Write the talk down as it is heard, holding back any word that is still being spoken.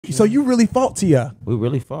So you really fought T.I.? We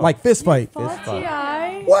really fought. Like fist fight? Fist fight.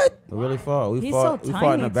 T.I. What? We really fought. We He's fought. so We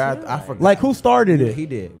fought in the tiny, bathroom. too. I forgot. Like who started it? He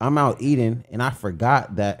did. I'm out eating, and I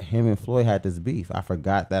forgot that him and Floyd had this beef. I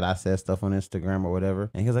forgot that I said stuff on Instagram or whatever,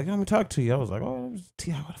 and he was like, "Let me talk to you." I was like, "Oh,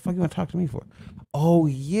 T.I., what the fuck you want to talk to me for?" Oh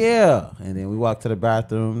yeah. And then we walked to the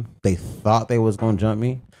bathroom. They thought they was gonna jump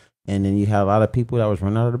me, and then you had a lot of people that was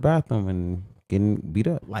running out of the bathroom and getting beat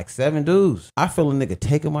up. Like 7 dudes. I feel a nigga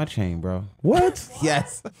taking my chain, bro. What?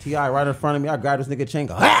 Yes. T.I. right in front of me. I grabbed this nigga chain.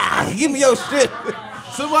 Go, give me your shit.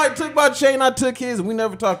 Somebody took my chain. I took his. And we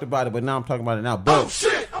never talked about it, but now I'm talking about it now. But,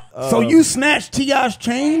 So you snatched T.I.'s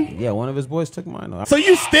chain? yeah, one of his boys took mine. So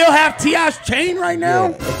you still have T.I.'s chain right now?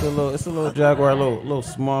 Yeah, it's a little Jaguar, little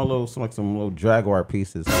small, some little Jaguar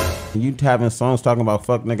pieces. And you having songs talking about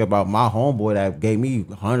fuck nigga about my homeboy that gave me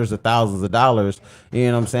hundreds of thousands of dollars. You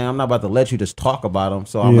know what I'm saying? I'm not about to let you just talk about him,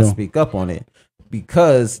 so I'm gonna speak up on it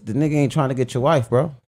because the nigga ain't trying to get your wife, bro.